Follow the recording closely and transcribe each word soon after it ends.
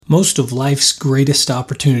Most of life's greatest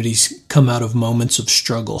opportunities come out of moments of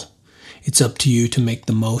struggle. It's up to you to make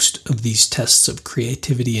the most of these tests of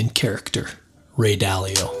creativity and character. Ray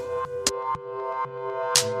Dalio.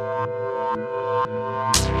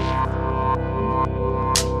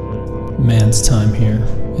 Man's time here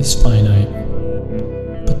is finite,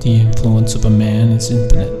 but the influence of a man is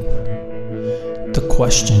infinite. The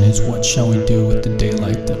question is, what shall we do with the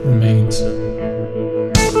daylight that remains?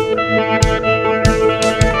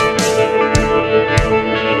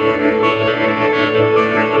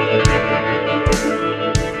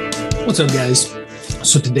 What's up, guys?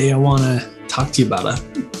 So today I want to talk to you about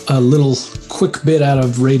a little quick bit out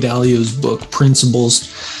of Ray Dalio's book, Principles.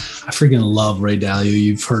 I freaking love Ray Dalio.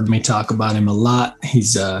 You've heard me talk about him a lot.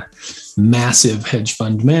 He's a massive hedge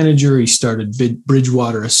fund manager. He started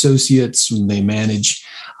Bridgewater Associates. They manage,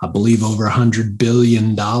 I believe, over $100 billion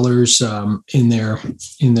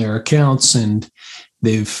in their accounts, and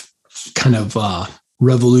they've kind of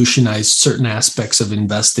revolutionized certain aspects of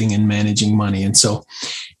investing and managing money. And so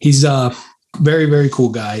he's a very, very cool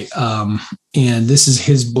guy. And this is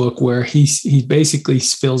his book where he basically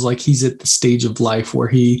feels like he's at the stage of life where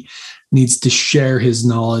he needs to share his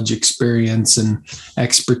knowledge, experience, and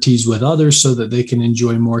expertise with others so that they can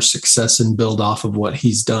enjoy more success and build off of what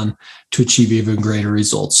he's done to achieve even greater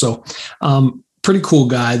results. So pretty cool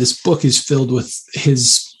guy. This book is filled with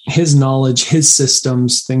his knowledge, his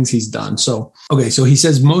systems, things he's done. So he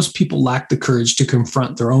says most people lack the courage to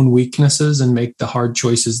confront their own weaknesses and make the hard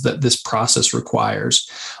choices that this process requires.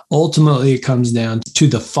 Ultimately, it comes down to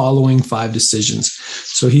the following 5 decisions.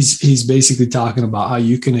 So he's basically talking about how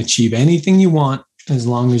you can achieve anything you want as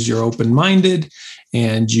long as you're open-minded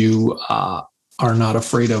and you are not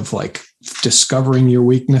afraid of discovering your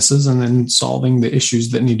weaknesses and then solving the issues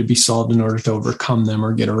that need to be solved in order to overcome them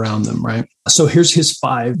or get around them, right? So here's his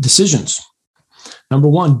 5 decisions. Number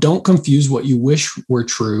 1, don't confuse what you wish were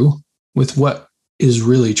true with what is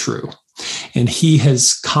really true. And he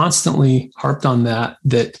has constantly harped on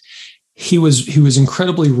that he was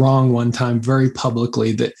incredibly wrong one time, very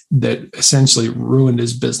publicly, that essentially ruined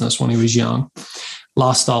his business when he was young.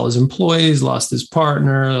 Lost all his employees, lost his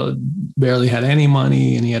partner, barely had any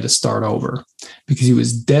money, and he had to start over because he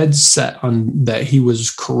was dead set on that he was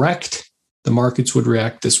correct. The markets would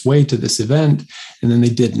react this way to this event, and then they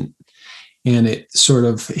didn't. And it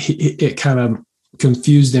kind of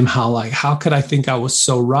confused him how could I think I was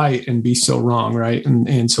so right and be so wrong, right?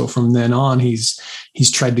 And so from then on, he's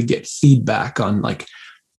tried to get feedback on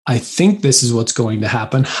I think this is what's going to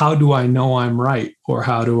happen. How do I know I'm right? Or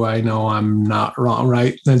how do I know I'm not wrong,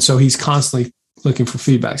 right? And so he's constantly looking for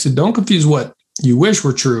feedback. So don't confuse what you wish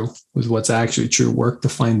were true with what's actually true. Work to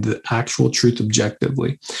find the actual truth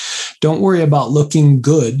objectively. Don't worry about looking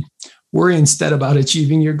good. Worry instead about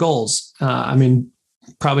achieving your goals.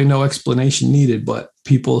 Probably no explanation needed, but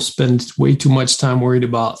people spend way too much time worried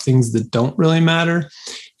about things that don't really matter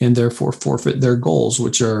and therefore forfeit their goals,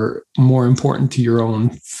 which are more important to your own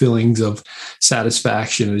feelings of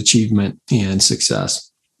satisfaction, achievement, and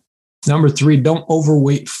success. Number 3, don't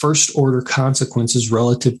overweight first order consequences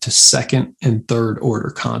relative to second and third order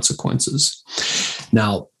consequences.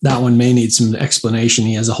 Now, that one may need some explanation.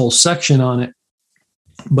 He has a whole section on it,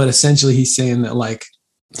 but essentially he's saying that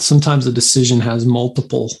sometimes a decision has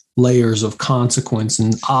multiple layers of consequence,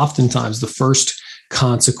 and oftentimes the first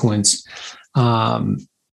consequence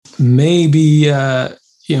may be a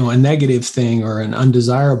negative thing or an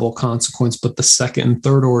undesirable consequence, but the second and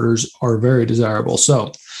third orders are very desirable.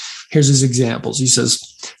 So here's his examples. He says,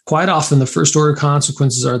 quite often the first order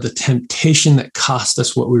consequences are the temptation that cost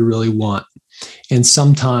us what we really want. And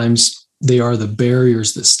sometimes they are the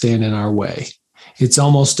barriers that stand in our way. It's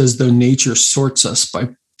almost as though nature sorts us by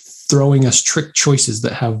throwing us trick choices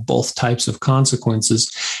that have both types of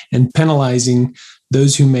consequences and penalizing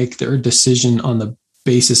those who make their decision on the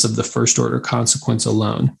basis of the first order consequence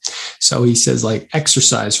alone. So he says,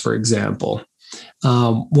 exercise, for example.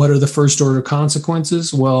 What are the first order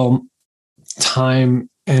consequences? Well, time,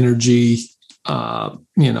 energy,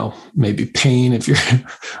 maybe pain if you're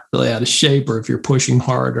really out of shape or if you're pushing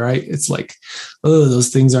hard, right? It's those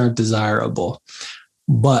things aren't desirable.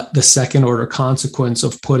 But the second order consequence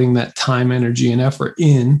of putting that time, energy, and effort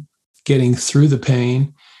in getting through the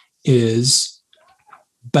pain is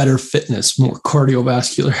better fitness, more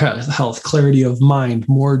cardiovascular health, clarity of mind,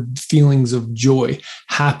 more feelings of joy,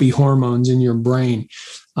 happy hormones in your brain,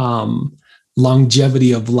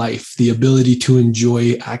 longevity of life, the ability to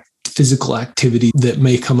enjoy physical activity that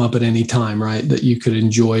may come up at any time, right? That you could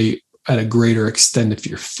enjoy at a greater extent if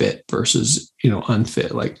you're fit versus,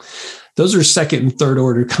 unfit. Those are second and third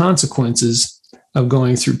order consequences of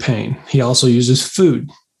going through pain. He also uses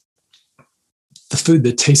food. the food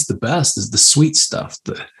that tastes the best is the sweet stuff,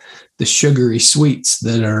 the sugary sweets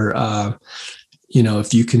that are,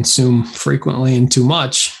 if you consume frequently and too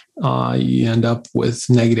much, you end up with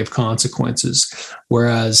negative consequences.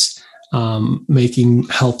 Whereas making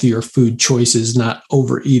healthier food choices, not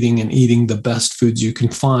overeating and eating the best foods you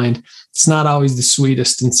can find, it's not always the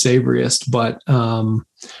sweetest and savoriest, but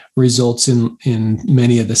results in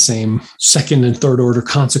many of the same second and third order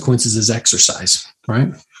consequences as exercise,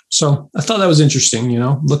 right? So I thought that was interesting.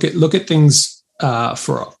 Look at things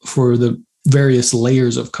for the various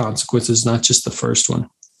layers of consequences, not just the first one.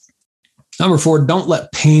 Number 4, don't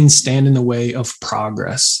let pain stand in the way of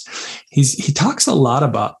progress. He talks a lot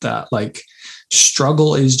about that. Like,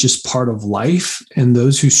 struggle is just part of life, and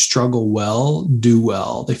those who struggle well do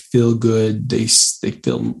well. They feel good. They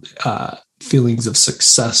feel feelings of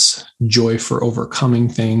success, joy for overcoming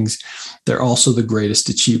things. They're also the greatest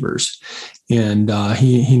achievers. And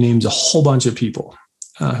he names a whole bunch of people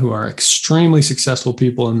who are extremely successful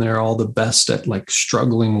people, and they're all the best at like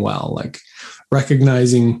struggling well, like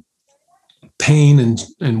recognizing pain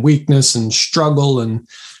and weakness and struggle and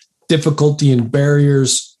difficulty and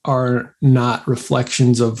barriers are not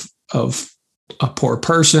reflections of a poor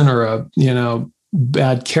person or a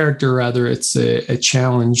bad character. Rather, it's a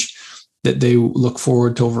challenge that they look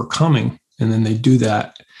forward to overcoming, and then they do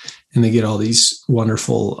that, and they get all these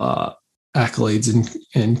wonderful accolades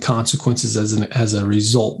and consequences as a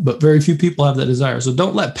result. But very few people have that desire. So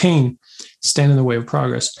don't let pain stand in the way of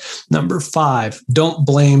progress. Number 5, don't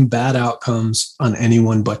blame bad outcomes on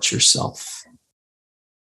anyone but yourself.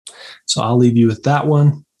 So I'll leave you with that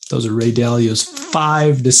one. Those are Ray Dalio's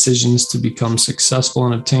 5 decisions to become successful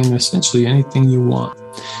and obtain essentially anything you want.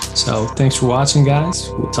 So thanks for watching, guys.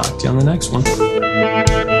 We'll talk to you on the next one.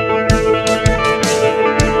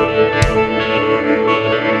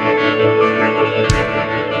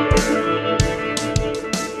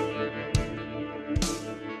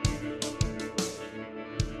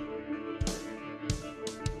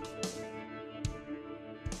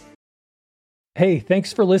 Hey,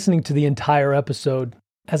 thanks for listening to the entire episode.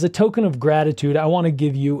 As a token of gratitude, I want to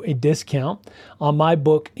give you a discount on my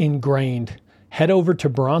book, Ingrained. Head over to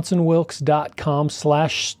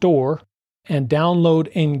bronsonwilks.com/store and download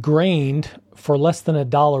Ingrained for less than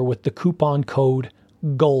 $1 with the coupon code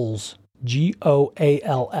GOALS,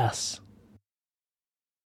 GOALS.